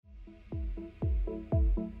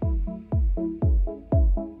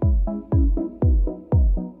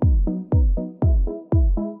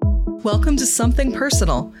Welcome to Something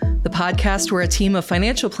Personal, the podcast where a team of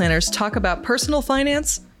financial planners talk about personal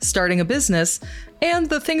finance, starting a business, and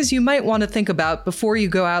the things you might want to think about before you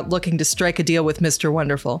go out looking to strike a deal with Mr.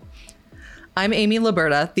 Wonderful. I'm Amy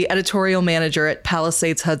Laburda, the editorial manager at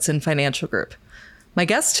Palisades Hudson Financial Group. My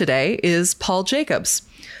guest today is Paul Jacobs.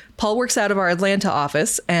 Paul works out of our Atlanta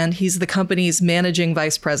office, and he's the company's managing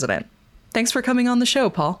vice president. Thanks for coming on the show,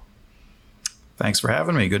 Paul. Thanks for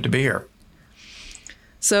having me. Good to be here.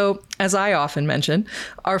 So, as I often mention,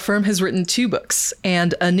 our firm has written 2 books,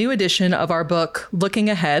 and a new edition of our book,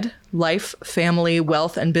 Looking Ahead, Life, Family,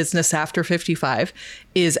 Wealth, and Business After 55,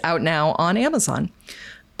 is out now on Amazon.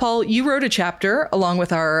 Paul, you wrote a chapter, along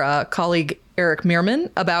with our colleague Eric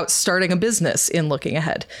Meerman, about starting a business in Looking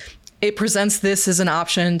Ahead. It presents this as an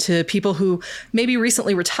option to people who maybe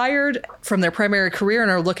recently retired from their primary career and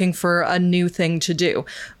are looking for a new thing to do.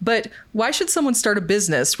 But why should someone start a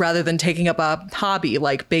business rather than taking up a hobby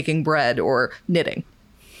like baking bread or knitting?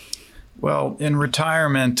 Well, in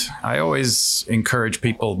retirement, I always encourage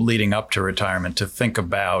people leading up to retirement to think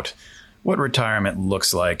about what retirement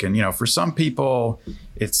looks like. And, for some people,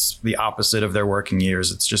 it's the opposite of their working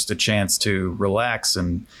years. It's just a chance to relax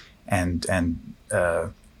and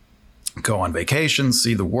go on vacation,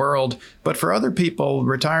 see the world. But for other people,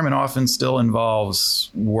 retirement often still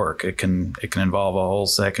involves work. It can involve a whole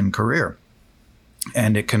second career.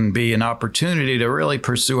 And it can be an opportunity to really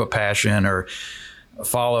pursue a passion or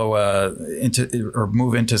follow or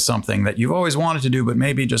move into something that you've always wanted to do, but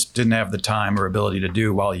maybe just didn't have the time or ability to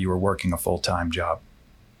do while you were working a full-time job.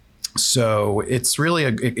 So it's really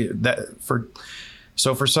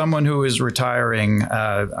So for someone who is retiring,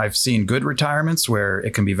 I've seen good retirements where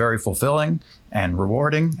it can be very fulfilling and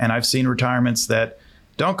rewarding. And I've seen retirements that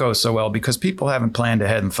don't go so well because people haven't planned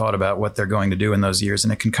ahead and thought about what they're going to do in those years.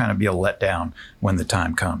 And it can kind of be a letdown when the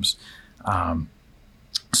time comes.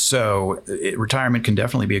 Retirement can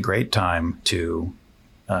definitely be a great time to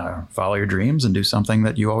follow your dreams and do something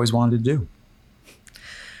that you always wanted to do.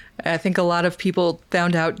 I think a lot of people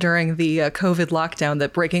found out during the COVID lockdown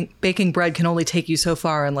that baking bread can only take you so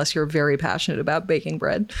far unless you're very passionate about baking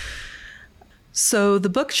bread. So the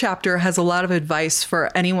book chapter has a lot of advice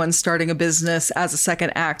for anyone starting a business as a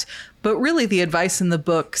second act, but really the advice in the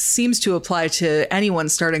book seems to apply to anyone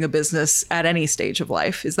starting a business at any stage of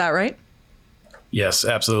life. Is that right? Yes,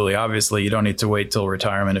 absolutely. Obviously, you don't need to wait till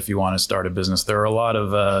retirement if you want to start a business. There are a lot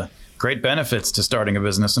of great benefits to starting a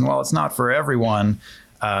business. And while it's not for everyone,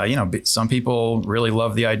 some people really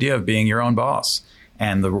love the idea of being your own boss,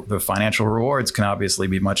 and the financial rewards can obviously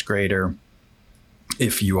be much greater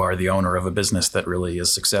if you are the owner of a business that really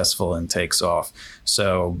is successful and takes off.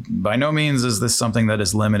 So by no means is this something that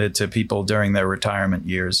is limited to people during their retirement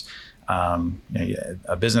years.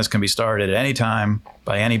 A business can be started at any time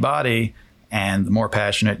by anybody, and the more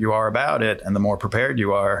passionate you are about it and the more prepared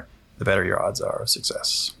you are, the better your odds are of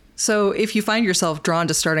success. So if you find yourself drawn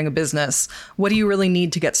to starting a business, what do you really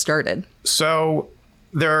need to get started? So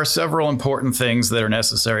there are several important things that are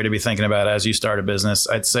necessary to be thinking about as you start a business.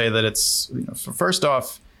 I'd say that it's, first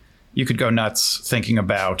off, you could go nuts thinking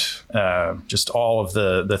about just all of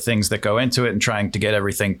the things that go into it and trying to get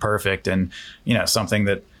everything perfect, and, something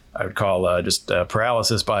that I would call just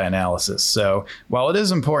paralysis by analysis. So while it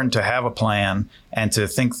is important to have a plan and to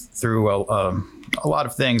think through a lot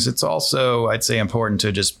of things, it's also, I'd say, important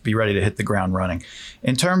to just be ready to hit the ground running.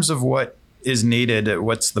 In terms of what is needed,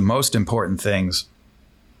 what's the most important things,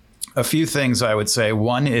 a few things I would say.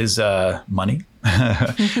 One is money,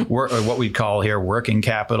 or what we call here working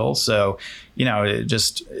capital. So,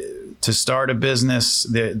 just to start a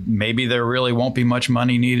business, maybe there really won't be much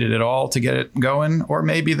money needed at all to get it going, or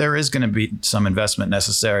maybe there is going to be some investment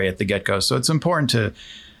necessary at the get-go. So it's important to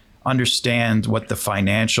understand what the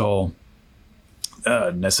financial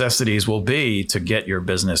necessities will be to get your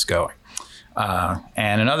business going.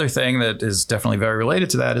 And another thing that is definitely very related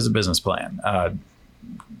to that is a business plan,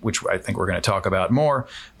 which I think we're going to talk about more.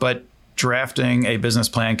 But drafting a business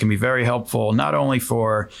plan can be very helpful, not only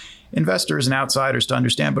for investors and outsiders to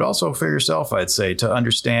understand, but also for yourself, I'd say, to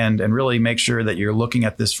understand and really make sure that you're looking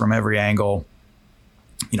at this from every angle.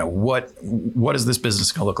 What is this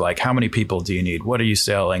business going to look like? How many people do you need? What are you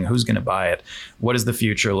selling? Who's going to buy it? What does the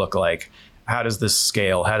future look like? How does this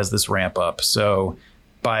scale? How does this ramp up? So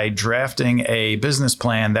by drafting a business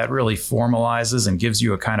plan, that really formalizes and gives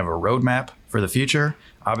you a kind of a roadmap for the future.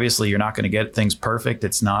 Obviously, you're not going to get things perfect.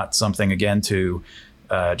 It's not something, again, to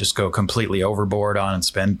just go completely overboard on and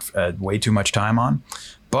spend way too much time on.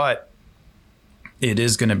 But it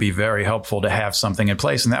is going to be very helpful to have something in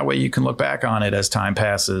place. And that way you can look back on it as time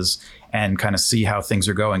passes and kind of see how things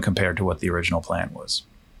are going compared to what the original plan was.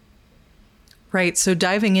 Right. So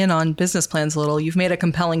diving in on business plans a little, you've made a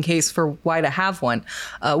compelling case for why to have one.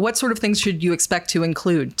 What sort of things should you expect to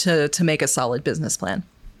include to make a solid business plan?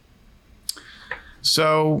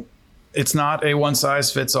 So it's not a one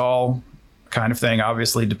size fits all kind of thing.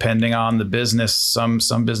 Obviously, depending on the business, some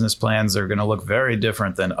business plans are going to look very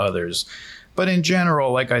different than others. But in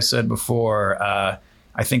general, like I said before,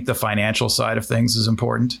 I think the financial side of things is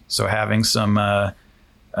important. So having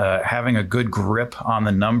having a good grip on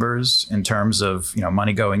the numbers in terms of,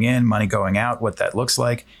 money going in, money going out, what that looks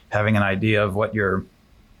like, having an idea of what your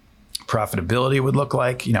profitability would look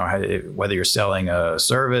like, whether you're selling a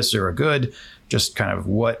service or a good, just kind of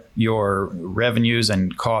what your revenues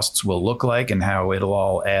and costs will look like and how it'll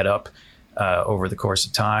all add up over the course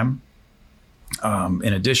of time.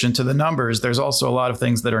 In addition to the numbers, there's also a lot of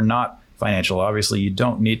things that are not financial. Obviously, you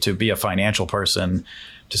don't need to be a financial person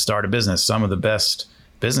to start a business. Some of the best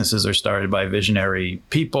businesses are started by visionary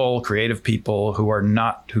people, creative people who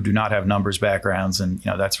do not have numbers backgrounds, and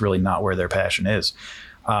that's really not where their passion is.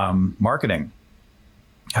 Marketing,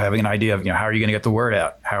 having an idea of how are you going to get the word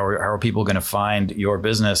out? How are people going to find your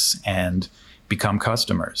business and become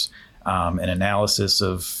customers? An analysis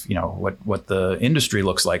of what the industry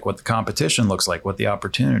looks like, what the competition looks like, what the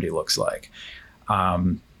opportunity looks like.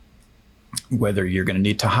 Whether you're going to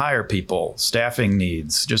need to hire people, staffing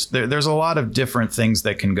needs, just there's a lot of different things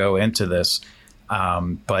that can go into this.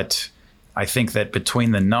 But I think that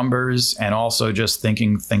between the numbers and also just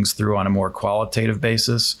thinking things through on a more qualitative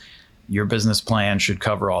basis, your business plan should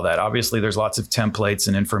cover all that. Obviously, there's lots of templates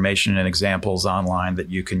and information and examples online that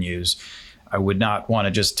you can use. I would not want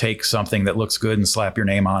to just take something that looks good and slap your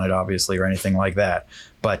name on it, obviously, or anything like that.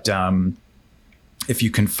 But if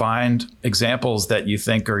you can find examples that you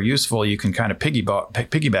think are useful, you can kind of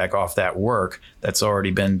piggyback off that work that's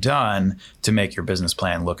already been done to make your business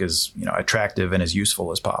plan look as attractive and as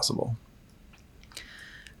useful as possible.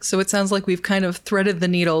 So it sounds like we've kind of threaded the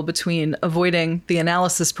needle between avoiding the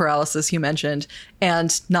analysis paralysis you mentioned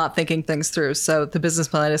and not thinking things through. So the business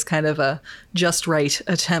plan is kind of a just right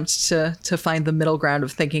attempt to find the middle ground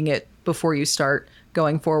of thinking it before you start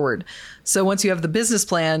going forward. So once you have the business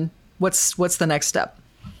plan, what's the next step?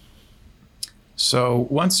 So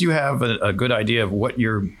once you have a good idea of what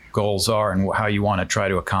your goals are and how you want to try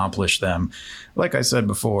to accomplish them, like I said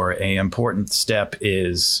before, an important step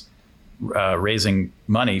is raising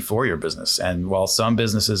money for your business. And while some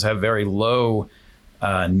businesses have very low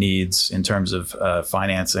needs in terms of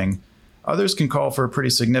financing, others can call for a pretty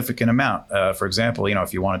significant amount. For example,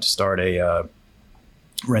 if you wanted to start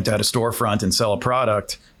rent out a storefront and sell a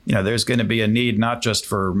product, there's going to be a need not just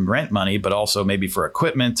for rent money, but also maybe for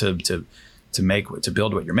equipment to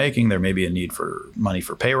build what you're making. There may be a need for money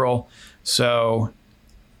for payroll. So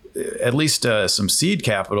at least some seed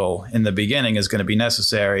capital in the beginning is going to be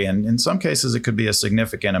necessary. And in some cases, it could be a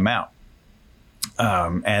significant amount.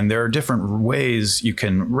 And there are different ways you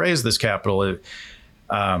can raise this capital.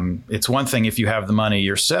 It's one thing if you have the money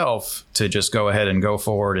yourself to just go ahead and go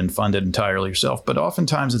forward and fund it entirely yourself. But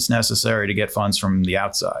oftentimes it's necessary to get funds from the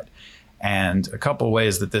outside. And a couple of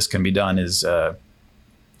ways that this can be done is,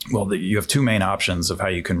 you have two main options of how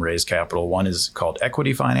you can raise capital. One is called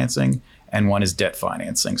equity financing, and one is debt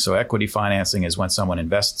financing. So equity financing is when someone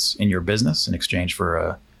invests in your business in exchange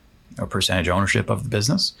for a percentage ownership of the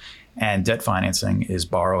business. And debt financing is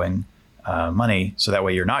borrowing money. So that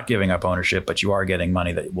way you're not giving up ownership, but you are getting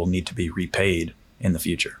money that will need to be repaid in the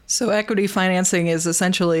future. So equity financing is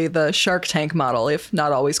essentially the Shark Tank model, if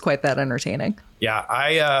not always quite that entertaining. Yeah,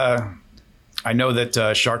 I know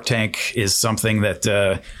that Shark Tank is something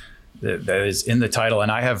that is in the title,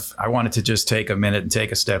 and I wanted to just take a minute and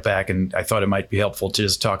take a step back, and I thought it might be helpful to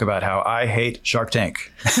just talk about how I hate Shark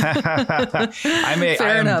Tank.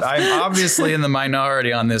 I'm obviously in the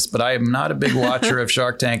minority on this, but I am not a big watcher of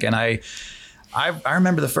Shark Tank, and I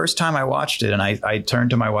remember the first time I watched it, and I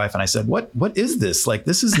turned to my wife and I said, "What is this? Like,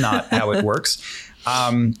 this is not how it works."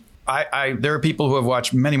 There are people who have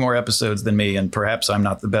watched many more episodes than me, and perhaps I'm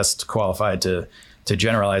not the best qualified to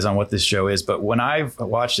generalize on what this show is. But when I've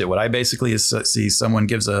watched it, what I basically see someone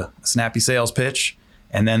gives a snappy sales pitch,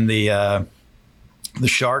 and then the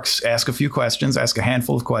sharks ask a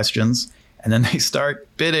handful of questions, and then they start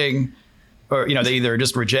bidding, or they either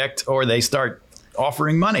just reject or they start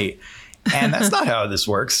offering money, and that's not how this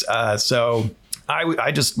works. So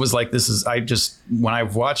I just was like, when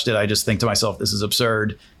I've watched it, I just think to myself, this is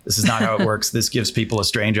absurd. This is not how it works. This gives people a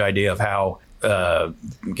strange idea of how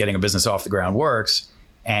getting a business off the ground works.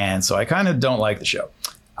 And so I kind of don't like the show.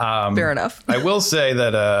 Fair enough. I will say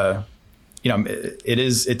that,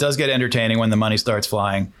 it does get entertaining when the money starts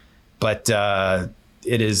flying, but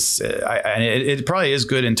it is, and it probably is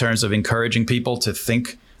good in terms of encouraging people to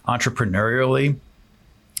think entrepreneurially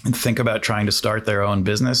and think about trying to start their own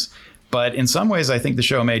business. But in some ways, I think the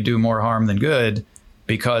show may do more harm than good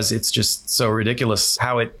because it's just so ridiculous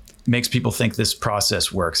how it makes people think this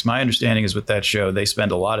process works. My understanding is with that show, they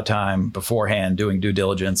spend a lot of time beforehand doing due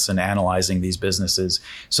diligence and analyzing these businesses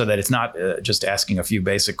so that it's not just asking a few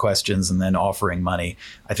basic questions and then offering money.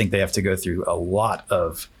 I think they have to go through a lot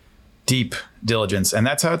of deep diligence. And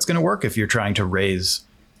that's how it's going to work if you're trying to raise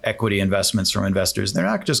equity investments from investors. They're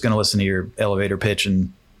not just going to listen to your elevator pitch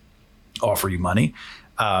and offer you money.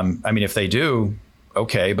 I mean, if they do,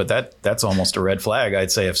 okay, but that's almost a red flag,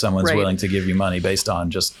 I'd say, if someone's willing to give you money based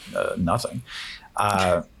on just nothing.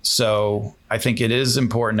 So I think it is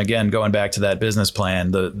important, again, going back to that business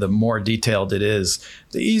plan, the more detailed it is,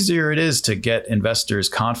 the easier it is to get investors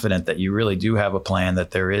confident that you really do have a plan,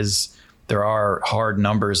 that there are hard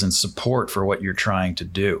numbers and support for what you're trying to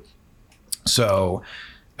do. So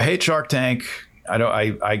I hate Shark Tank.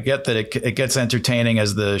 I get that it gets entertaining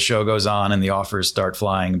as the show goes on and the offers start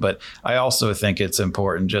flying, but I also think it's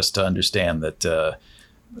important just to understand that the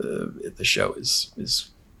show is,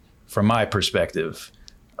 from my perspective,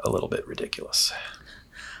 a little bit ridiculous.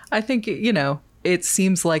 I think, it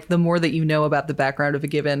seems like the more that you know about the background of a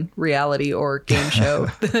given reality or game show,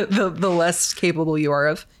 the less capable you are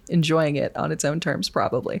of enjoying it on its own terms,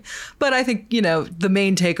 probably. But I think, the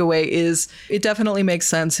main takeaway is it definitely makes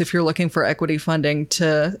sense if you're looking for equity funding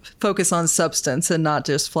to focus on substance and not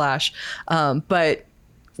just flash. But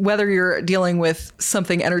whether you're dealing with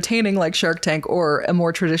something entertaining like Shark Tank or a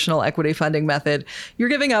more traditional equity funding method, you're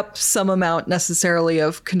giving up some amount necessarily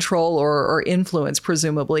of control or influence,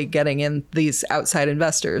 presumably getting in these outside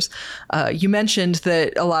investors. You mentioned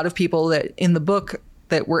that a lot of people that in the book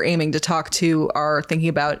that we're aiming to talk to are thinking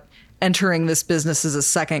about entering this business as a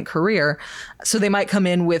second career. So they might come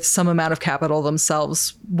in with some amount of capital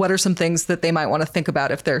themselves. What are some things that they might want to think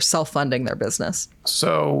about if they're self-funding their business?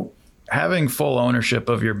 So having full ownership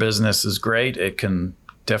of your business is great. It can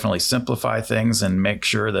definitely simplify things and make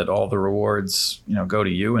sure that all the rewards, go to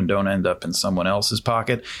you and don't end up in someone else's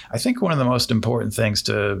pocket. I think one of the most important things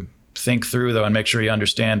to think through, though, and make sure you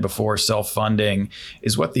understand before self-funding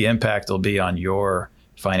is what the impact will be on your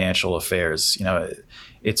financial affairs.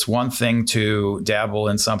 It's one thing to dabble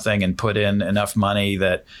in something and put in enough money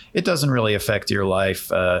that it doesn't really affect your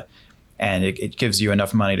life, and it gives you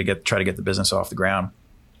enough money to try to get the business off the ground.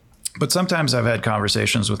 But sometimes I've had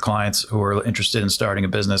conversations with clients who are interested in starting a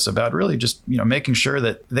business about really just, making sure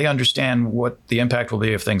that they understand what the impact will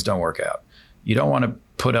be if things don't work out. You don't want to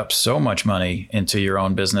put up so much money into your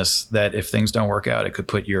own business that if things don't work out, it could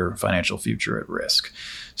put your financial future at risk.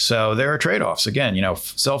 So there are trade-offs. Again,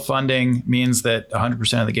 self-funding means that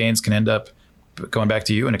 100% of the gains can end up going back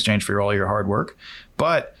to you in exchange for all your hard work.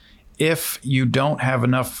 But if you don't have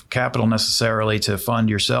enough capital necessarily to fund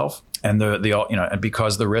yourself, and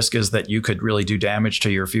because the risk is that you could really do damage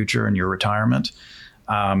to your future and your retirement,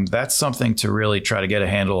 that's something to really try to get a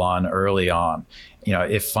handle on early on.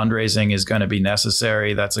 If fundraising is going to be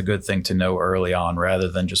necessary, that's a good thing to know early on, rather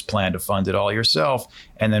than just plan to fund it all yourself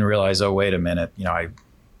and then realize, oh, wait a minute,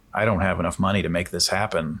 I don't have enough money to make this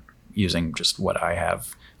happen using just what I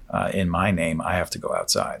have in my name. I have to go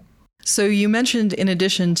outside. So you mentioned in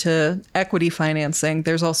addition to equity financing,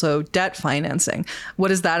 there's also debt financing. What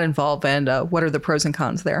does that involve, and what are the pros and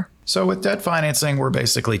cons there? So with debt financing, we're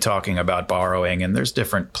basically talking about borrowing, and there's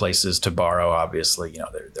different places to borrow. Obviously,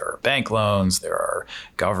 there are bank loans, there are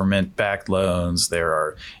government-backed loans, there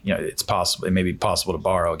are, it may be possible to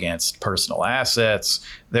borrow against personal assets.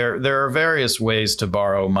 There are various ways to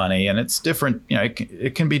borrow money, and it's different.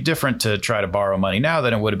 It can be different to try to borrow money now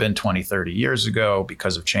than it would have been 20, 30 years ago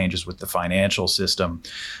because of changes with the financial system.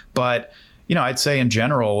 But I'd say in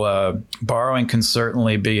general, borrowing can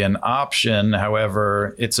certainly be an option.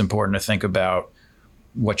 However, it's important to think about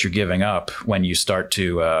what you're giving up when you start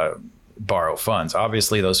to borrow funds.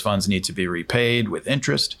 Obviously, those funds need to be repaid with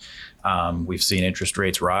interest. We've seen interest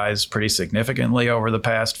rates rise pretty significantly over the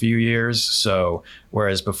past few years. So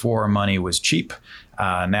whereas before money was cheap,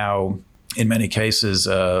 now in many cases,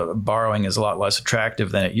 borrowing is a lot less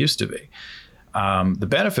attractive than it used to be. The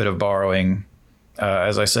benefit of borrowing,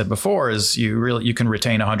 as I said before, is you can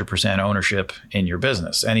retain 100% ownership in your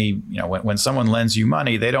business. When someone lends you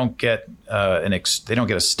money, they don't get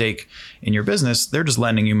a stake in your business. They're just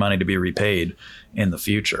lending you money to be repaid in the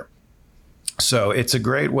future. So it's a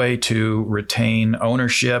great way to retain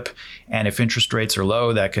ownership, and if interest rates are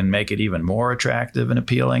low, that can make it even more attractive and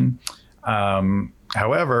appealing.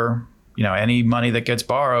 However, any money that gets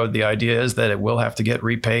borrowed, the idea is that it will have to get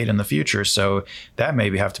repaid in the future. So that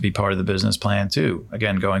maybe have to be part of the business plan too.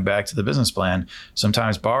 Again, going back to the business plan,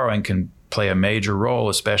 sometimes borrowing can play a major role,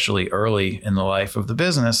 especially early in the life of the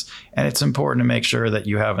business. And it's important to make sure that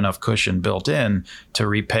you have enough cushion built in to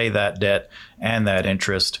repay that debt and that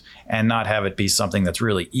interest, and not have it be something that's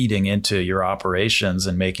really eating into your operations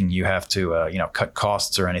and making you have to, cut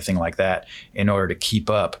costs or anything like that in order to keep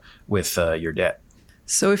up with your debt.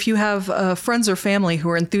 So if you have friends or family who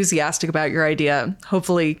are enthusiastic about your idea,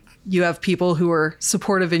 hopefully you have people who are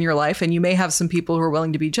supportive in your life, and you may have some people who are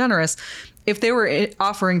willing to be generous. If they were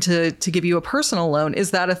offering to give you a personal loan,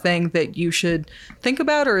 is that a thing that you should think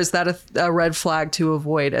about, or is that a red flag to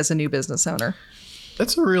avoid as a new business owner?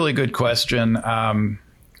 That's a really good question.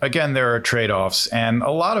 Again, there are trade-offs, and a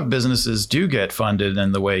lot of businesses do get funded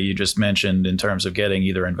in the way you just mentioned, in terms of getting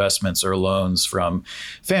either investments or loans from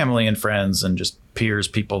family and friends and just peers,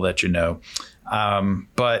 people that you know.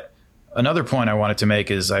 But another point I wanted to make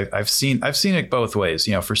is I've seen it both ways.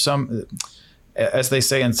 For some, as they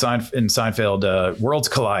say in Seinfeld, worlds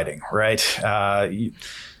colliding, right?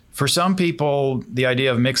 For some people, the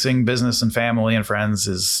idea of mixing business and family and friends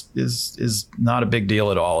is not a big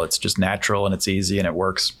deal at all. It's just natural and it's easy and it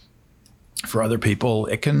works. For other people,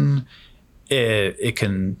 it can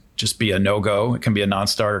just be a no-go. It can be a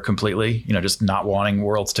non-starter completely, just not wanting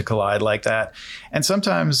worlds to collide like that. And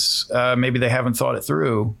sometimes maybe they haven't thought it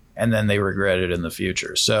through and then they regret it in the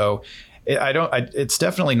future. So it's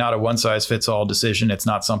definitely not a one-size-fits-all decision. It's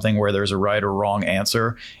not something where there's a right or wrong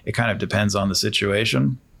answer. It kind of depends on the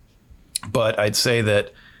situation. But I'd say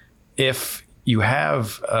that if you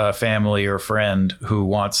have a family or friend who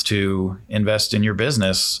wants to invest in your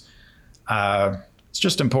business, it's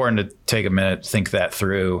just important to take a minute, think that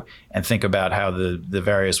through, and think about how the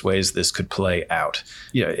various ways this could play out.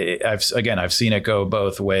 I've seen it go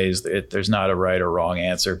both ways. There's not a right or wrong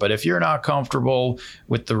answer. But if you're not comfortable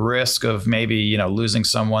with the risk of maybe losing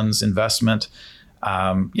someone's investment,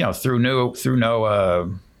 through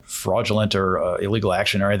no fraudulent or illegal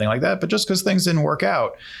action or anything like that, but just because things didn't work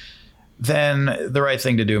out, then the right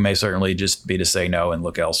thing to do may certainly just be to say no and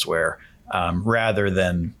look elsewhere, rather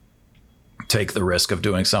than take the risk of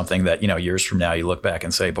doing something that, years from now you look back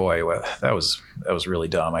and say, boy, well, that was really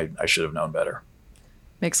dumb. I should have known better.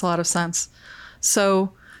 Makes a lot of sense.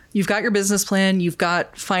 So you've got your business plan, you've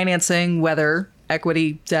got financing, whether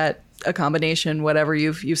equity, debt, a combination, whatever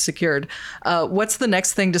you've secured. What's the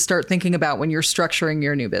next thing to start thinking about when you're structuring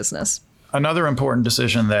your new business? Another important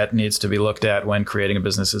decision that needs to be looked at when creating a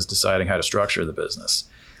business is deciding how to structure the business.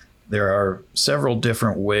 There are several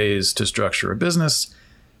different ways to structure a business.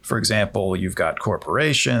 For example, you've got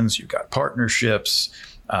corporations, you've got partnerships,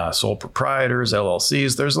 sole proprietors,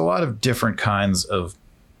 LLCs. There's a lot of different kinds of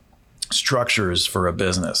structures for a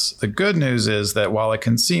business. The good news is that while it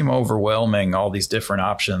can seem overwhelming, all these different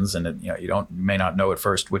options, and you may not know at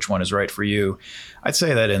first which one is right for you, I'd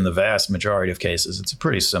say that in the vast majority of cases, it's a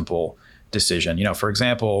pretty simple decision. For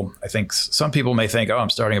example, I think some people may think, I'm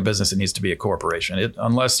starting a business, it needs to be a corporation.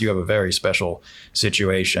 Unless you have a very special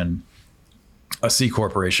situation, a C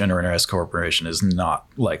corporation or an S corporation is not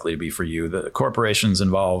likely to be for you. The corporations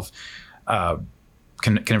involve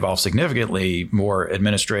can involve significantly more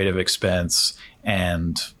administrative expense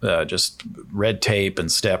and just red tape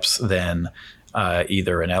and steps than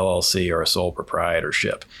either an LLC or a sole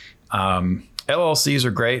proprietorship. LLCs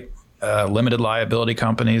are great. Limited liability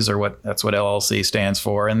companies that's what LLC stands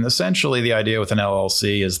for. And essentially the idea with an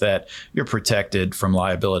LLC is that you're protected from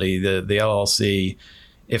liability. The LLC,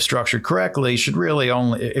 if structured correctly, should really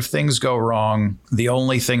only, if things go wrong, the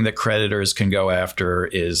only thing that creditors can go after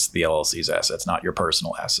is the LLC's assets, not your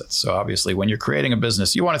personal assets. So obviously, when you're creating a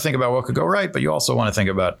business, you want to think about what could go right, but you also want to think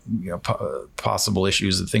about possible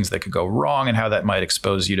issues and things that could go wrong and how that might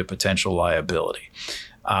expose you to potential liability.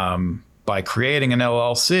 By creating an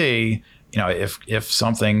LLC, if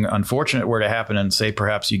something unfortunate were to happen and say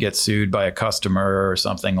perhaps you get sued by a customer or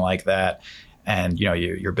something like that, and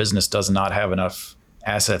your business does not have enough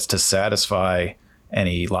assets to satisfy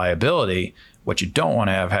any liability, what you don't want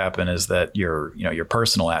to have happen is that your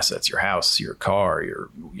personal assets, your house, your car,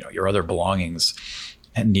 your other belongings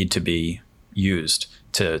need to be used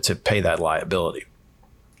to pay that liability.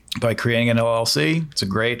 By creating an LLC, it's a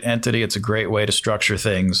great entity. It's a great way to structure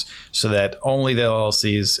things so that only the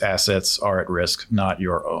LLC's assets are at risk, not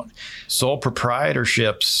your own. Sole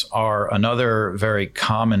proprietorships are another very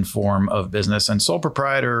common form of business, and sole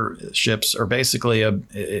proprietorships are basically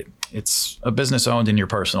it's a business owned in your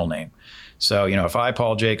personal name. So, if I,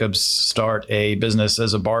 Paul Jacobs, start a business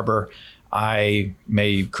as a barber, I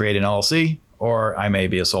may create an LLC or I may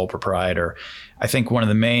be a sole proprietor. I think one of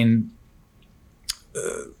the main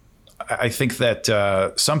I think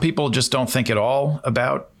that some people just don't think at all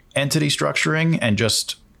about entity structuring and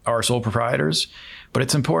just are sole proprietors, but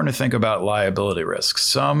it's important to think about liability risks.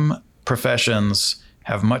 Some professions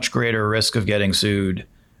have much greater risk of getting sued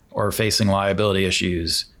or facing liability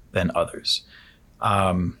issues than others.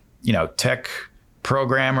 Tech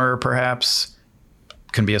programmer perhaps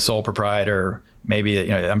can be a sole proprietor.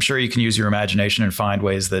 Maybe, I'm sure you can use your imagination and find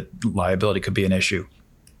ways that liability could be an issue.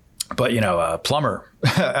 But, a plumber,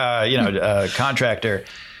 a contractor,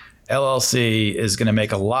 LLC is going to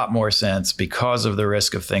make a lot more sense because of the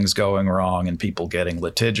risk of things going wrong and people getting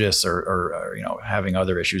litigious or having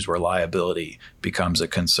other issues where liability becomes a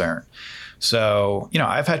concern. So,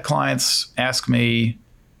 I've had clients ask me,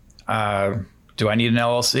 do I need an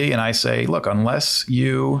LLC? And I say, look, unless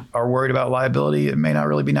you are worried about liability, it may not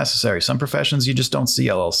really be necessary. Some professions, you just don't see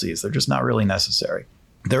LLCs. They're just not really necessary.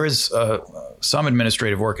 There is some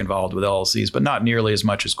administrative work involved with LLCs, but not nearly as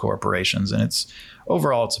much as corporations. And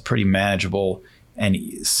overall, it's a pretty manageable and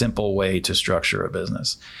simple way to structure a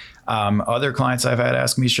business. Other clients I've had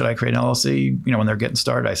ask me, should I create an LLC? When they're getting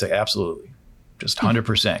started, I say, absolutely. Just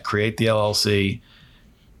 100%. Create the LLC,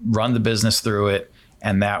 run the business through it.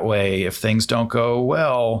 And that way, if things don't go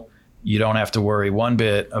well, you don't have to worry one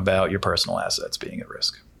bit about your personal assets being at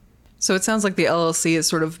risk. So it sounds like the LLC is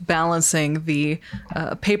sort of balancing the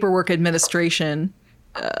paperwork administration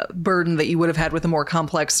burden that you would have had with a more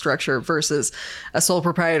complex structure versus a sole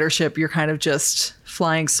proprietorship. You're kind of just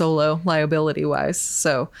flying solo liability wise.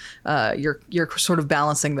 So you're sort of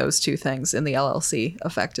balancing those two things in the LLC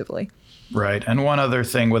effectively. Right. And one other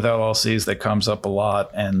thing with LLCs that comes up a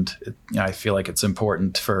lot, and I feel like it's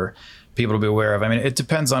important for people to be aware of. I mean, it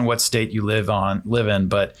depends on what state you live in,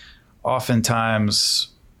 but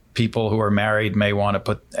oftentimes people who are married may want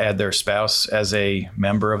to add their spouse as a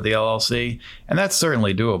member of the LLC, and that's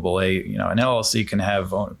certainly doable. An LLC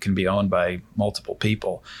can be owned by multiple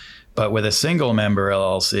people, but with a single member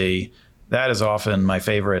LLC, that is often my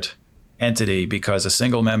favorite entity because a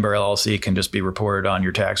single member LLC can just be reported on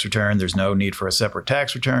your tax return. There's no need for a separate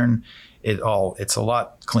tax return. It's a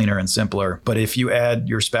lot cleaner and simpler. But if you add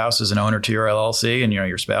your spouse as an owner to your LLC, and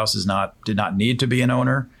your spouse did not need to be an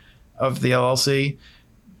owner of the LLC,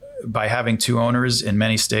 by having two owners in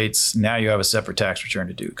many states, now you have a separate tax return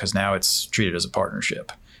to do because now it's treated as a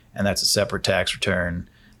partnership, and that's a separate tax return.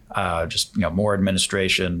 Just more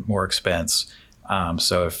administration, more expense.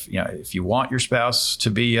 So if you want your spouse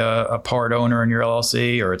to be a part owner in your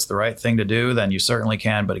LLC, or it's the right thing to do, then you certainly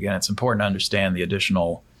can. But again, it's important to understand the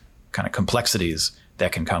additional kind of complexities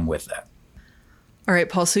that can come with that. All right,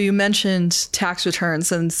 Paul. So you mentioned tax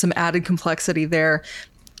returns and some added complexity there.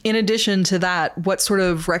 In addition to that, what sort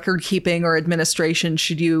of record keeping or administration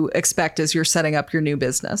should you expect as you're setting up your new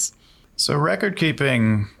business? So record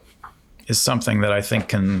keeping is something that I think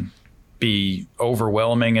can be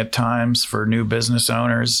overwhelming at times for new business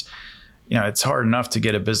owners. It's hard enough to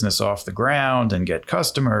get a business off the ground and get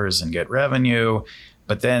customers and get revenue,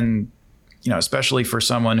 but then, especially for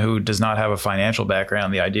someone who does not have a financial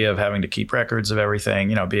background, the idea of having to keep records of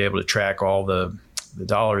everything, be able to track all the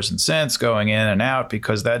dollars and cents going in and out,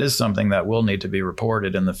 because that is something that will need to be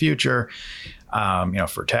reported in the future,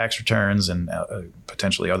 for tax returns and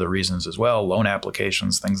potentially other reasons as well, loan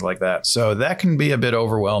applications, things like that. So that can be a bit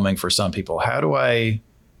overwhelming for some people. How do I,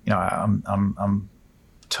 I'm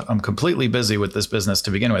completely busy with this business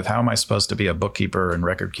to begin with. How am I supposed to be a bookkeeper and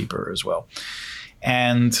record keeper as well?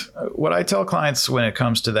 And what I tell clients when it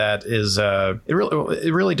comes to that is it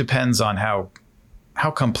really depends on how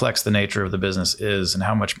complex the nature of the business is and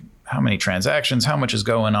how many transactions, how much is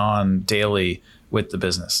going on daily with the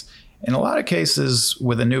business. In a lot of cases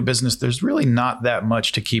with a new business, there's really not that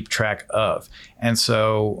much to keep track of. And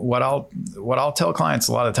so what I'll tell clients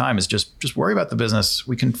a lot of the time is just worry about the business.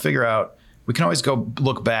 We can always go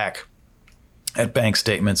look back at bank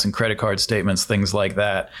statements and credit card statements, things like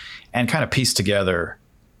that, and kind of piece together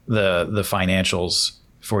the financials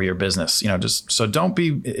for your business. Just so don't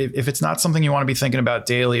be, if it's not something you want to be thinking about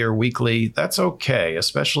daily or weekly, that's okay,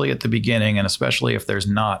 especially at the beginning, and especially if there's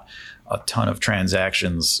not a ton of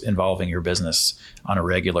transactions involving your business on a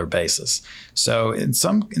regular basis. So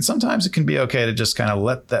sometimes it can be okay to just kind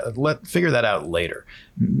of figure that out later.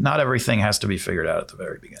 Not everything has to be figured out at the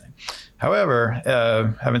very beginning. However,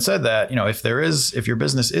 having said that, if your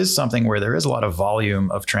business is something where there is a lot of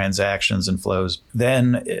volume of transactions and flows,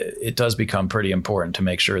 then it does become pretty important to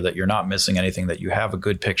make sure that you're not missing anything, that you have a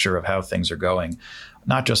good picture of how things are going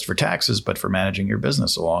not just for taxes, but for managing your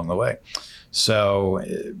business along the way. So,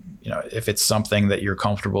 if it's something that you're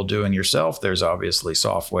comfortable doing yourself, there's obviously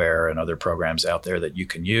software and other programs out there that you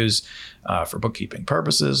can use for bookkeeping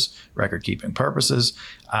purposes, record keeping purposes,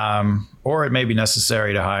 or it may be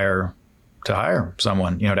necessary to hire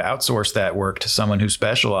someone, to outsource that work to someone who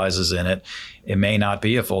specializes in it. It may not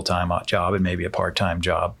be a full-time job. It may be a part-time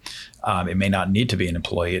job. It may not need to be an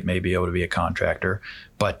employee. It may be able to be a contractor.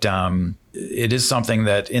 But it is something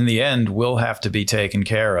that in the end will have to be taken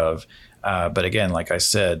care of. But again, like I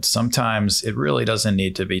said, sometimes it really doesn't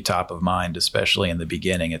need to be top of mind, especially in the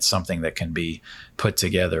beginning. It's something that can be put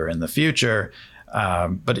together in the future.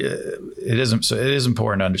 But it isn't. So it is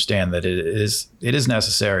important to understand that it is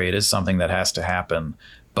necessary. It is something that has to happen.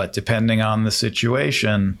 But depending on the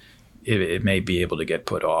situation, it may be able to get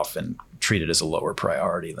put off and treated as a lower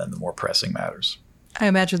priority than the more pressing matters. I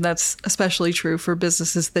imagine that's especially true for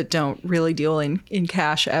businesses that don't really deal in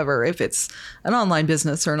cash ever. If it's an online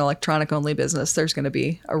business or an electronic only business, there's going to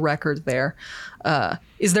be a record there.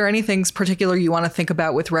 Is there anything particular you want to think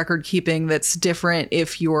about with record keeping that's different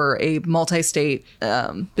if you're a multi-state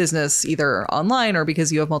business, either online or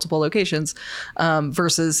because you have multiple locations,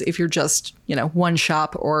 versus if you're just, one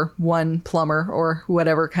shop or one plumber or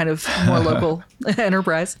whatever kind of more local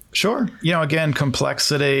enterprise? Sure. Again,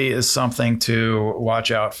 complexity is something to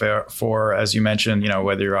watch out for, as you mentioned,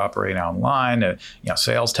 whether you're operating online,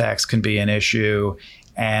 sales tax can be an issue.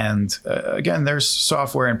 And again, there's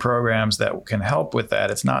software and programs that can help with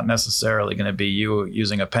that. It's not necessarily going to be you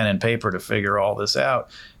using a pen and paper to figure all this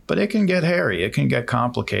out, but it can get hairy. It can get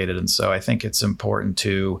complicated. And so I think it's important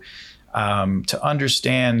to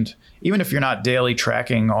understand, even if you're not daily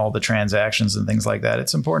tracking all the transactions and things like that,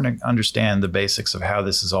 it's important to understand the basics of how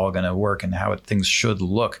this is all going to work and how things should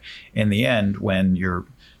look in the end when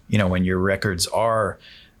when your records are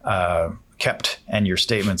kept and your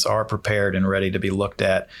statements are prepared and ready to be looked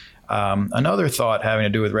at. Another thought having to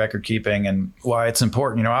do with record keeping and why it's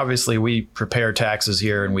important, obviously we prepare taxes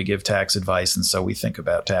here and we give tax advice. And so we think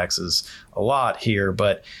about taxes a lot here.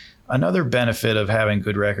 But another benefit of having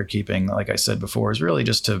good record keeping, like I said before, is really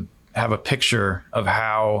just to have a picture of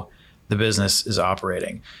how the business is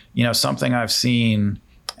operating. Something I've seen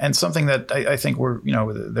and something that I think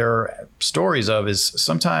there are stories of is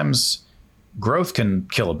sometimes growth can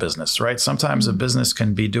kill a business, right? Sometimes a business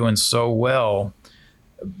can be doing so well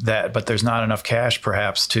but there's not enough cash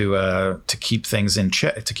perhaps to keep things in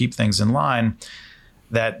check, to keep things in line,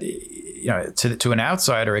 that to an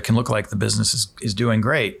outsider it can look like the business is doing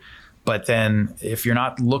great. But then if you're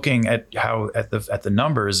not looking at the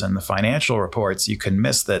numbers and the financial reports, you can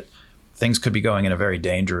miss that things could be going in a very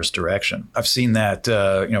dangerous direction. I've seen that,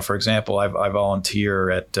 for example, I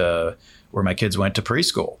volunteer at where my kids went to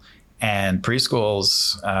preschool. And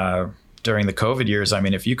preschools during the COVID years,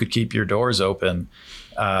 if you could keep your doors open,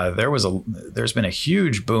 there's been a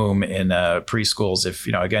huge boom in preschools.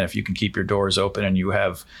 If you can keep your doors open and you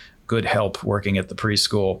have good help working at the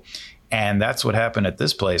preschool. And that's what happened at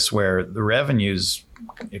this place, where the revenues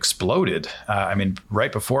exploded.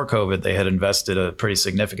 Right before COVID, they had invested a pretty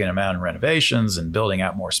significant amount in renovations and building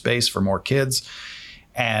out more space for more kids,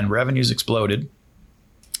 and revenues exploded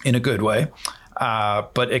in a good way.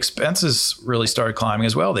 But expenses really started climbing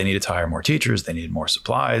as well. They needed to hire more teachers. They needed more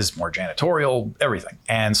supplies, more janitorial, everything.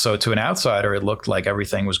 And so to an outsider, it looked like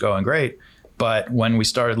everything was going great. But when we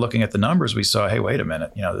started looking at the numbers, we saw, hey, wait a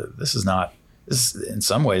minute, this in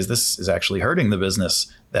some ways, this is actually hurting the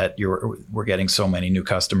business that we're getting so many new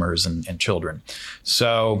customers and children.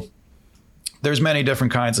 So there's many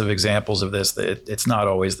different kinds of examples of this. It's not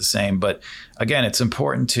always the same. But again, it's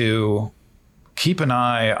important to keep an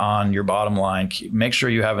eye on your bottom line. Make sure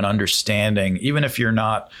you have an understanding, even if you're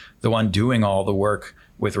not the one doing all the work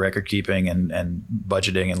with record keeping and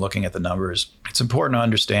budgeting and looking at the numbers. It's important to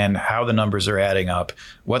understand how the numbers are adding up,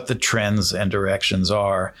 what the trends and directions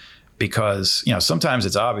are, because sometimes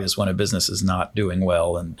it's obvious when a business is not doing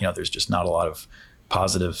well and there's just not a lot of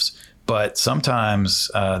positives. But sometimes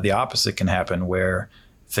the opposite can happen, where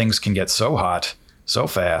things can get so hot so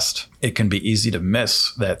fast, it can be easy to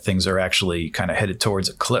miss that things are actually kind of headed towards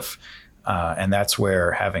a cliff. And that's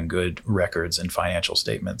where having good records and financial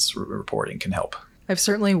statements reporting can help. I've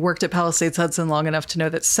certainly worked at Palisades Hudson long enough to know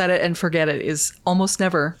that set it and forget it is almost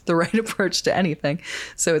never the right approach to anything.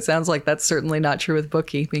 So it sounds like that's certainly not true with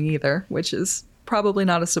bookkeeping either, which is probably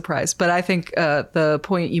not a surprise. But I think the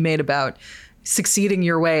point you made about succeeding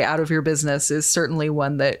your way out of your business is certainly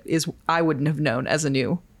one that I wouldn't have known as a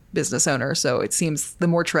new business owner. So it seems the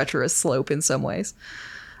more treacherous slope in some ways.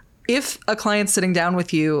 If a client's sitting down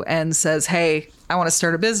with you and says, hey, I want to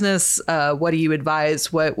start a business, what do you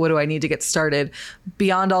advise? What do I need to get started?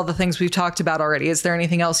 Beyond all the things we've talked about already, is there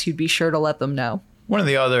anything else you'd be sure to let them know? One of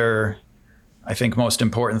the other, I think, most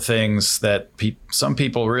important things that some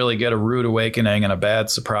people really get a rude awakening and a bad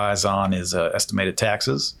surprise on is estimated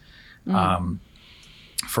taxes.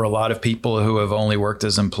 For a lot of people who have only worked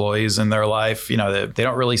as employees in their life, they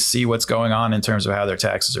don't really see what's going on in terms of how their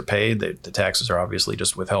taxes are paid. The taxes are obviously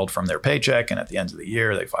just withheld from their paycheck. And at the end of the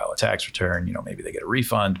year, they file a tax return. Maybe they get a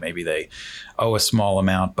refund. Maybe they owe a small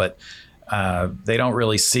amount, but they don't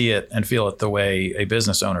really see it and feel it the way a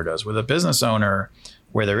business owner does. With a business owner,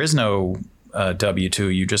 where there is no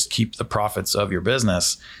W-2, you just keep the profits of your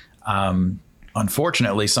business.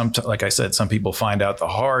 Unfortunately, like I said, some people find out the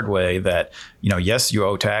hard way that, yes, you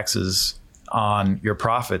owe taxes on your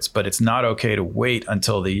profits, but it's not okay to wait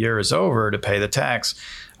until the year is over to pay the tax.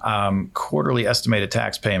 Quarterly estimated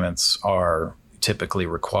tax payments are typically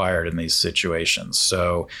required in these situations.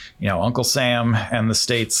 So, Uncle Sam and the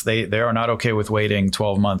states, they are not okay with waiting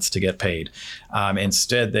 12 months to get paid.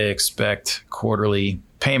 Instead, they expect quarterly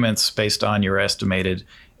payments based on your estimated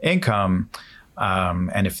income.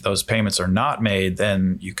 And if those payments are not made,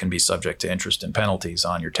 then you can be subject to interest and penalties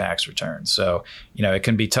on your tax return. So, it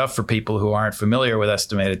can be tough for people who aren't familiar with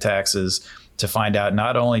estimated taxes to find out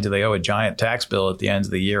not only do they owe a giant tax bill at the end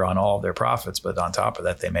of the year on all of their profits, but on top of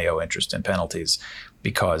that, they may owe interest and penalties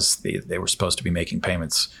because they were supposed to be making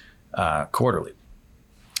payments quarterly.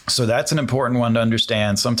 So that's an important one to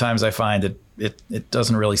understand. Sometimes I find it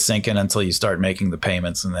doesn't really sink in until you start making the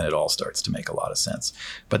payments, and then it all starts to make a lot of sense.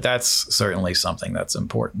 But that's certainly something that's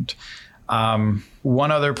important.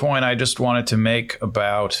 One other point I just wanted to make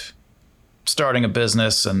about starting a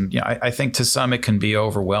business, and I think to some it can be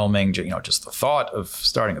overwhelming, just the thought of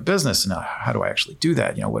starting a business and how do I actually do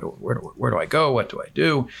that? Where do I go? What do I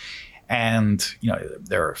do? And,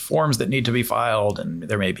 there are forms that need to be filed, and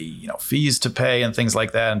there may be, fees to pay and things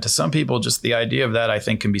like that. And to some people, just the idea of that, I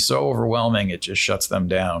think, can be so overwhelming, it just shuts them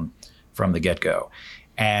down from the get-go.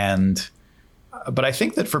 But I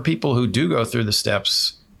think that for people who do go through the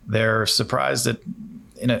steps, they're surprised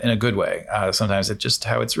in a good way. Sometimes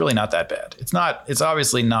it's really not that bad. It's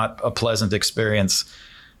obviously not a pleasant experience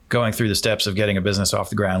going through the steps of getting a business off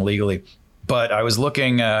the ground legally. But I was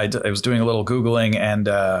looking, I was doing a little Googling, and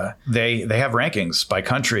they have rankings by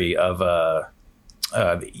country of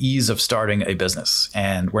the ease of starting a business.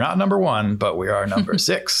 And we're not number one, but we are number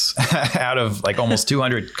 6 out of like almost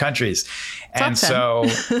 200 countries. And so,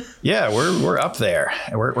 yeah, we're up there.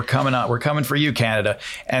 We're coming up. We're coming for you, Canada.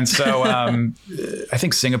 And so I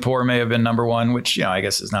think Singapore may have been number 1, which, I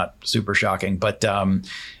guess is not super shocking. But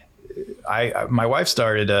my wife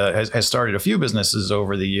has started a few businesses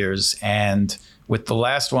over the years, and with the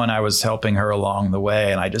last one, I was helping her along the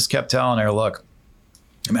way, and I just kept telling her, look,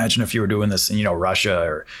 imagine if you were doing this in, Russia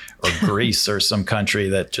or Greece or some country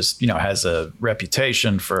that just, has a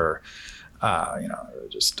reputation for,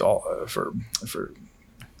 just all for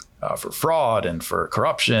fraud and for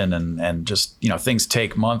corruption and just, things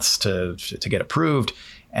take months to get approved.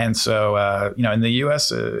 And so, in the U.S.,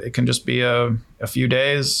 it can just be a few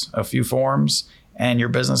days, a few forms, and your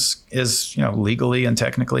business is, legally and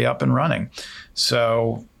technically up and running.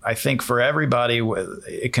 So I think for everybody,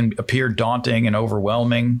 it can appear daunting and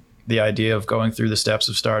overwhelming, the idea of going through the steps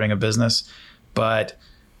of starting a business. But,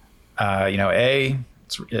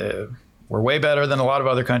 we're way better than a lot of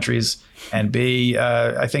other countries. And B,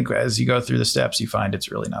 I think as you go through the steps, you find it's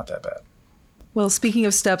really not that bad. Well, speaking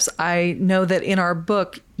of steps, I know that in our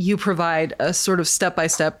book, you provide a sort of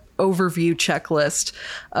step-by-step overview checklist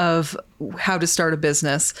of how to start a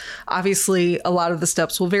business. Obviously, a lot of the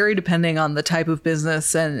steps will vary depending on the type of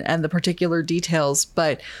business and the particular details.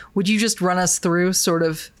 But would you just run us through sort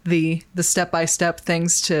of the step-by-step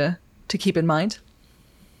things to keep in mind?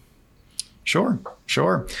 Sure.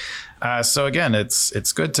 So again,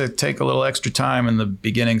 it's good to take a little extra time in the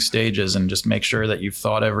beginning stages and just make sure that you've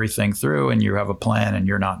thought everything through and you have a plan and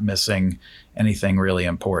you're not missing anything really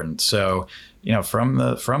important. So, from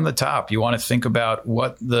the top, you want to think about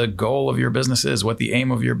what the goal of your business is, what the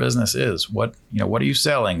aim of your business is, what are you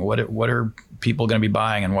selling? What are people going to be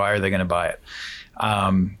buying and why are they going to buy it?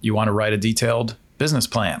 You want to write a detailed business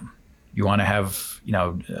plan. You want to have,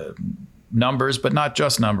 numbers, but not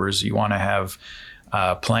just numbers. You want to have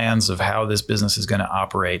plans of how this business is going to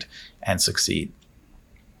operate and succeed.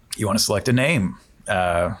 You want to select a name.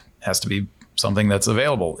 Has to be something that's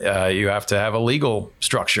available. You have to have a legal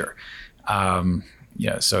structure.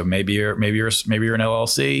 So maybe you're an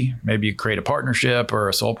LLC. Maybe you create a partnership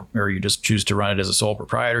or you just choose to run it as a sole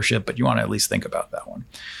proprietorship. But you want to at least think about that one.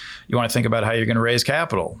 You want to think about how you're going to raise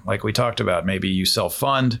capital. Like we talked about, maybe you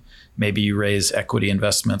self-fund, maybe you raise equity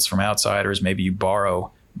investments from outsiders, maybe you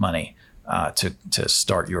borrow money to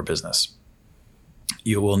start your business.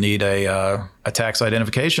 You will need a tax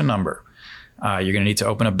identification number. You're going to need to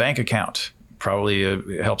open a bank account. Probably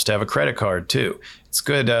it helps to have a credit card too. It's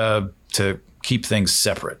good to keep things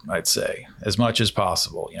separate, I'd say, as much as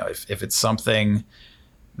possible. You know, if it's something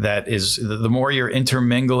that is, the more you're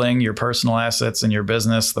intermingling your personal assets and your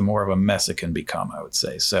business, the more of a mess it can become, I would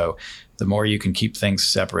say. So the more you can keep things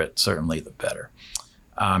separate, certainly the better.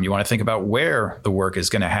 You want to think about where the work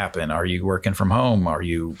is going to happen. Are you working from home? Are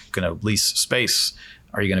you going to lease space?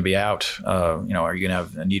 Are you going to be out? Are you going to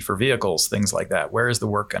have a need for vehicles? Things like that. Where is the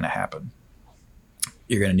work going to happen?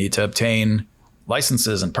 You're going to need to obtain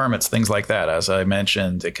licenses and permits, things like that. As I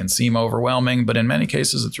mentioned, it can seem overwhelming, but in many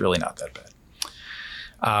cases, it's really not that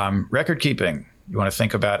bad. Record keeping. You want to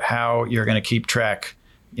think about how you're going to keep track,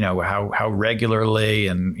 how regularly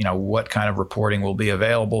and, what kind of reporting will be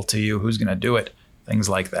available to you, who's going to do it, things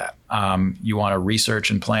like that. You want to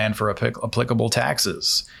research and plan for applicable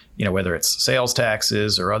taxes, whether it's sales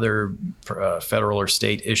taxes or other federal or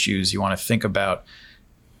state issues. You want to think about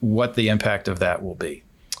what the impact of that will be.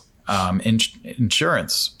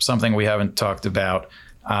 Insurance, something we haven't talked about,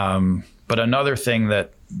 but another thing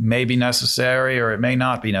that may be necessary or it may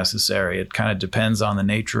not be necessary. It kind of depends on the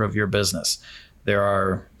nature of your business. There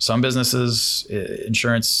are some businesses,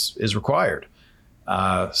 insurance is required.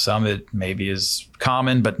 Some it maybe is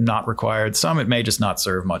common but not required. Some it may just not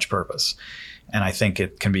serve much purpose. And I think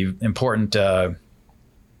it can be important to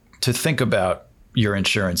think about your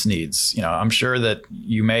insurance needs. I'm sure that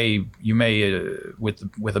you may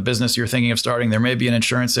with a business you're thinking of starting, there may be an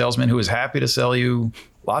insurance salesman who is happy to sell you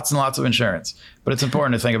lots and lots of insurance, but it's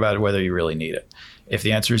important to think about whether you really need it. If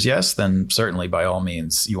the answer is yes, then certainly by all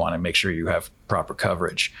means you want to make sure you have proper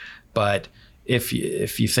coverage. But if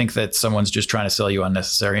you think that someone's just trying to sell you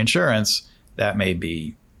unnecessary insurance, that may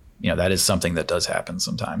be, that is something that does happen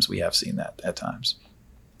sometimes. We have seen that at times.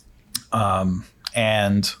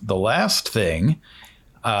 And the last thing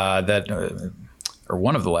or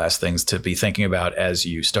one of the last things to be thinking about as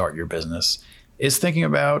you start your business is thinking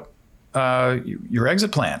about your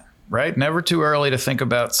exit plan, right? Never too early to think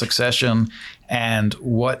about succession and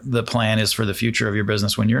what the plan is for the future of your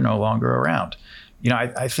business when you're no longer around.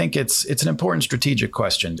 I think it's an important strategic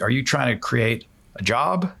question. Are you trying to create a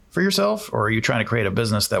job for yourself, or are you trying to create a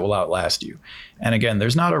business that will outlast you? And again,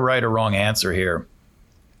 there's not a right or wrong answer here.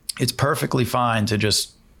 It's perfectly fine to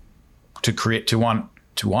want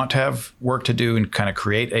to have work to do and kind of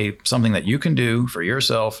create something that you can do for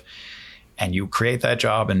yourself, and you create that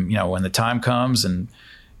job. And, when the time comes and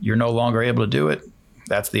you're no longer able to do it,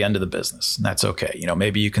 that's the end of the business. And that's okay.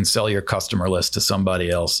 Maybe you can sell your customer list to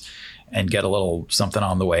somebody else and get a little something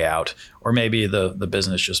on the way out, or maybe the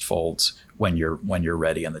business just folds when you're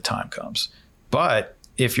ready and the time comes. But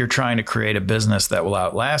if you're trying to create a business that will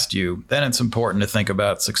outlast you, then it's important to think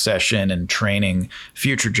about succession and training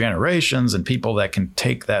future generations and people that can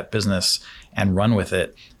take that business and run with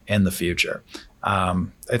it in the future.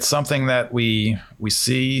 It's something that we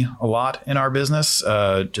see a lot in our business,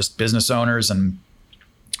 just business owners and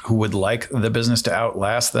who would like the business to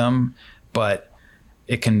outlast them, but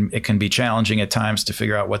it can be challenging at times to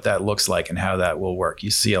figure out what that looks like and how that will work.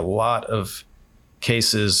 You see a lot of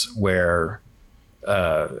cases where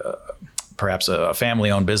perhaps a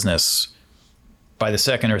family-owned business, by the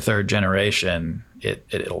second or third generation,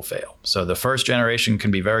 it'll fail. So the first generation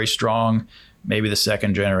can be very strong. Maybe the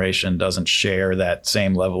second generation doesn't share that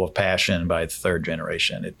same level of passion. By the third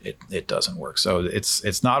generation, it doesn't work. So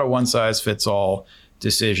it's not a one-size-fits-all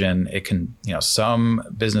decision. It can, some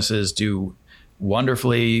businesses do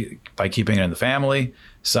wonderfully by keeping it in the family.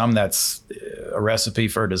 Some that's a recipe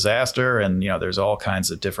for disaster, and there's all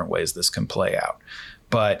kinds of different ways this can play out.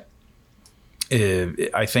 But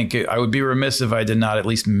I think I would be remiss if I did not at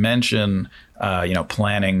least mention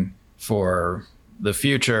planning for the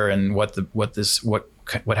future and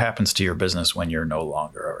what happens to your business when you're no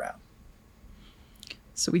longer around.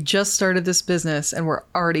 So we just started this business and we're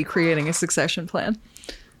already creating a succession plan.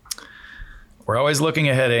 We're always looking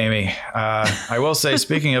ahead, Amy. I will say,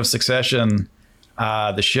 speaking of succession,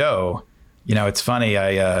 the show, it's funny.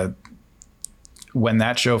 When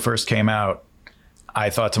that show first came out,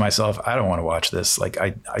 I thought to myself, I don't want to watch this. Like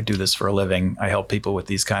I do this for a living. I help people with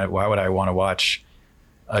these why would I want to watch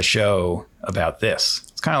a show about this?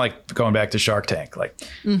 It's kind of like going back to Shark Tank.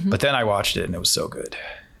 But then I watched it and it was so good.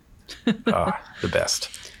 The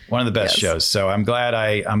best. One of the best Yes. shows. So I'm glad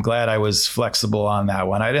I was flexible on that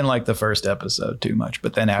one. I didn't like the first episode too much,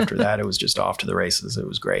 but then after that, it was just off to the races. It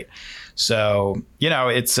was great. So,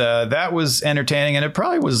 it's that was entertaining, and it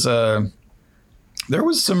probably was there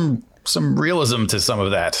was some realism to some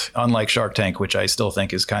of that, unlike Shark Tank, which I still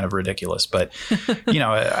think is kind of ridiculous. But,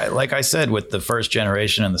 like I said, with the first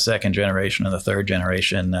generation and the second generation and the third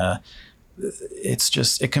generation,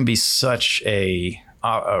 it can be such a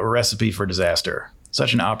recipe for disaster,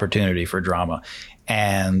 such an opportunity for drama.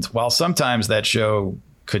 And while sometimes that show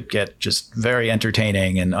could get just very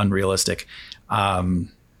entertaining and unrealistic,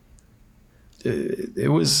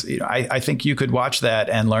 it was, I think you could watch that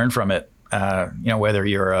and learn from it. Whether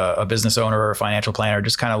you're a business owner or a financial planner,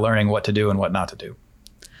 just kind of learning what to do and what not to do.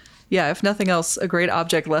 Yeah, if nothing else, a great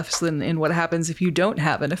object lesson in what happens if you don't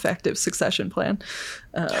have an effective succession plan.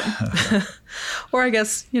 Or I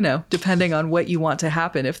guess, depending on what you want to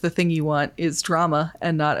happen, if the thing you want is drama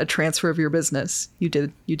and not a transfer of your business, you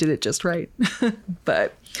did it just right.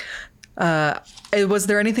 But was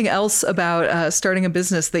there anything else about starting a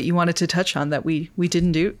business that you wanted to touch on that we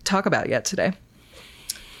didn't talk about yet today?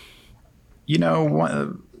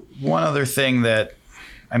 One other thing that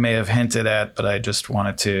I may have hinted at, but I just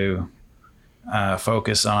wanted to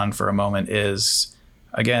focus on for a moment is,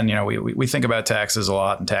 again, we think about taxes a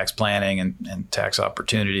lot and tax planning and tax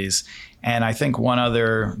opportunities. And I think one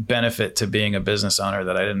other benefit to being a business owner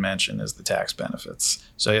that I didn't mention is the tax benefits.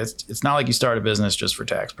 So it's not like you start a business just for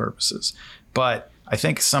tax purposes. But I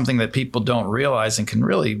think something that people don't realize and can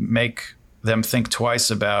really make them think twice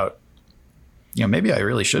about, maybe I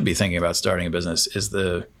really should be thinking about starting a business, is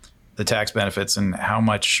the tax benefits and how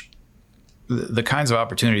much the kinds of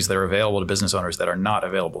opportunities that are available to business owners that are not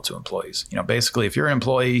available to employees. Basically, if you're an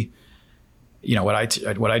employee, what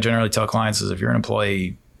I generally tell clients is if you're an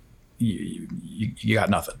employee, you got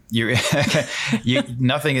nothing.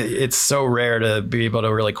 Nothing. It's so rare to be able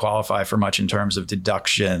to really qualify for much in terms of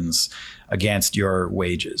deductions against your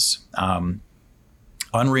wages.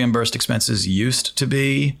 Unreimbursed expenses used to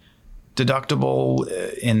be deductible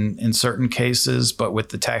in certain cases, but with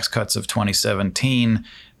the tax cuts of 2017,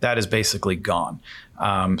 that is basically gone.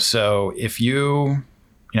 So if you're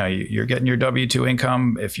getting your W-2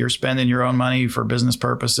 income, if you're spending your own money for business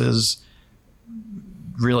purposes,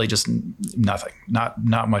 really just nothing,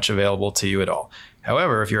 not much available to you at all.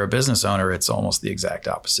 However, if you're a business owner, it's almost the exact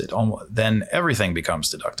opposite. Then everything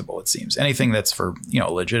becomes deductible, it seems. Anything that's for,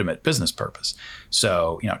 a legitimate business purpose.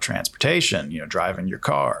 So, transportation, driving your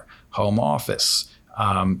car, home office,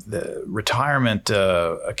 the retirement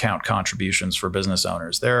account contributions for business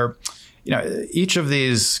owners. Each of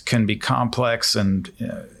these can be complex and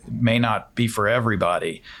may not be for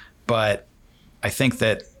everybody, but I think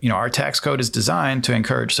that, our tax code is designed to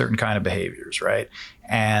encourage certain kind of behaviors, right?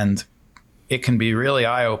 And it can be really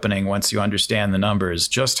eye-opening once you understand the numbers,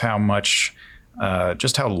 just how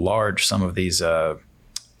large some of these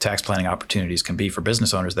tax planning opportunities can be for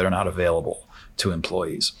business owners that are not available to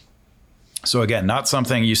employees. So again, not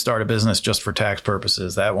something you start a business just for tax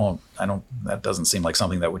purposes. That doesn't seem like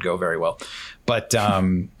something that would go very well. But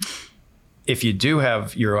if you do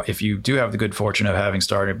have the good fortune of having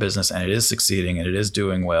started a business and it is succeeding and it is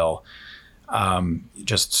doing well,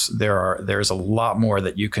 there's a lot more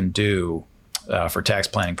that you can do for tax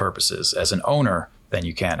planning purposes as an owner than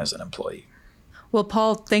you can as an employee. Well,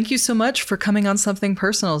 Paul, thank you so much for coming on Something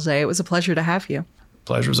Personal today. It was a pleasure to have you.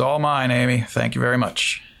 Pleasure's all mine, Amy. Thank you very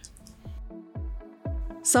much.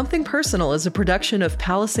 Something Personal is a production of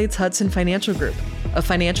Palisades Hudson Financial Group, a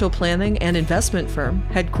financial planning and investment firm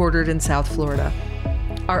headquartered in South Florida.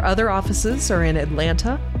 Our other offices are in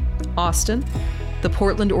Atlanta, Austin, the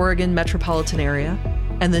Portland, Oregon metropolitan area,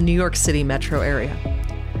 and the New York City metro area.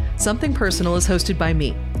 Something Personal is hosted by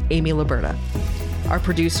me, Amy Laburda. Our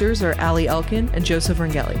producers are Ali Elkin and Joseph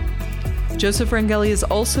Rangeli. Joseph Rangeli is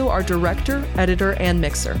also our director, editor, and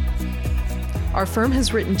mixer. Our firm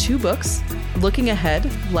has written 2 books, Looking Ahead,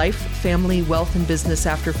 Life, Family, Wealth, and Business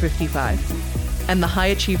After 55, and The High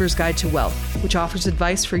Achiever's Guide to Wealth, which offers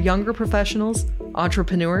advice for younger professionals,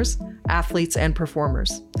 entrepreneurs, athletes, and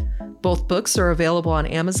performers. Both books are available on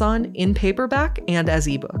Amazon in paperback and as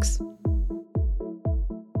ebooks.